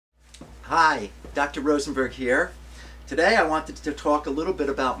Hi, Dr. Rosenberg here. Today I wanted to talk a little bit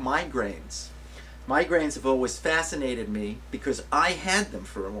about migraines. Migraines have always fascinated me because I had them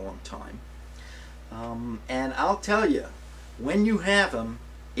for a long time. And I'll tell you, when you have them,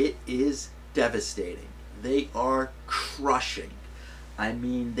 it is devastating. They are crushing. I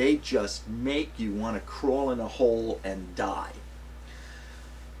mean, they just make you want to crawl in a hole and die.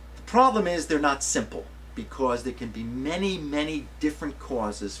 The problem is they're not simple, because there can be many different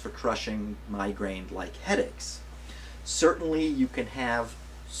causes for crushing migraine, like headaches. Certainly you can have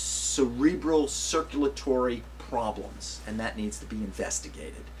cerebral circulatory problems, and that needs to be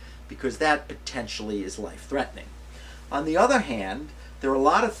investigated, because that potentially is life-threatening. On the other hand, there are a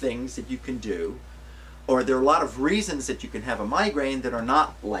lot of things that you can do, or there are a lot of reasons that you can have a migraine that are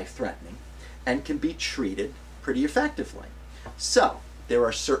not life-threatening and can be treated pretty effectively. So there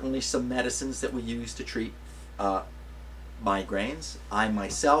are certainly some medicines that we use to treat migraines. I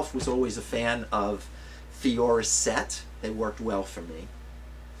myself was always a fan of Fioricet. They worked well for me.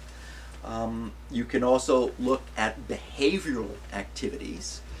 You can also look at behavioral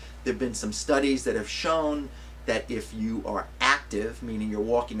activities. There have been some studies that have shown that if you are active, meaning you're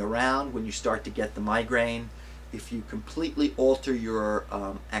walking around when you start to get the migraine, if you completely alter your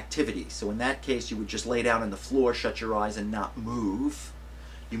activity, so in that case you would just lay down on the floor, shut your eyes and not move,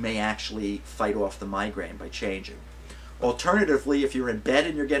 you may actually fight off the migraine by changing. Alternatively, if you're in bed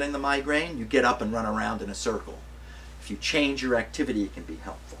and you're getting the migraine, you get up and run around in a circle. If you change your activity, it can be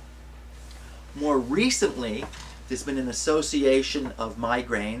helpful. More recently, there's been an association of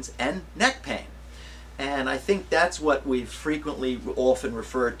migraines and neck pain. And I think that's what we've frequently often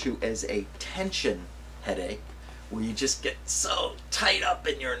referred to as a tension headache, where you just get so tight up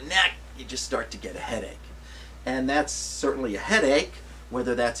in your neck, you just start to get a headache. And that's certainly a headache.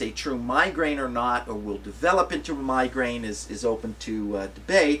 Whether that's a true migraine or not, or will develop into a migraine, is open to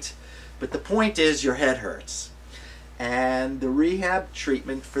debate. But the point is, your head hurts. And the rehab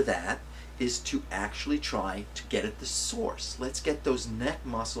treatment for that is to actually try to get at the source. Let's get those neck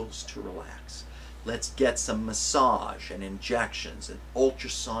muscles to relax. Let's get some massage and injections and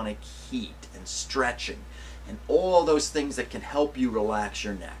ultrasonic heat and stretching and all those things that can help you relax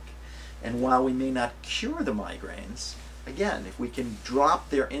your neck. And while we may not cure the migraines, again, if we can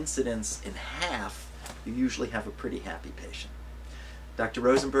drop their incidence in half, you usually have a pretty happy patient. Dr.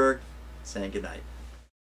 Rosenberg saying good night.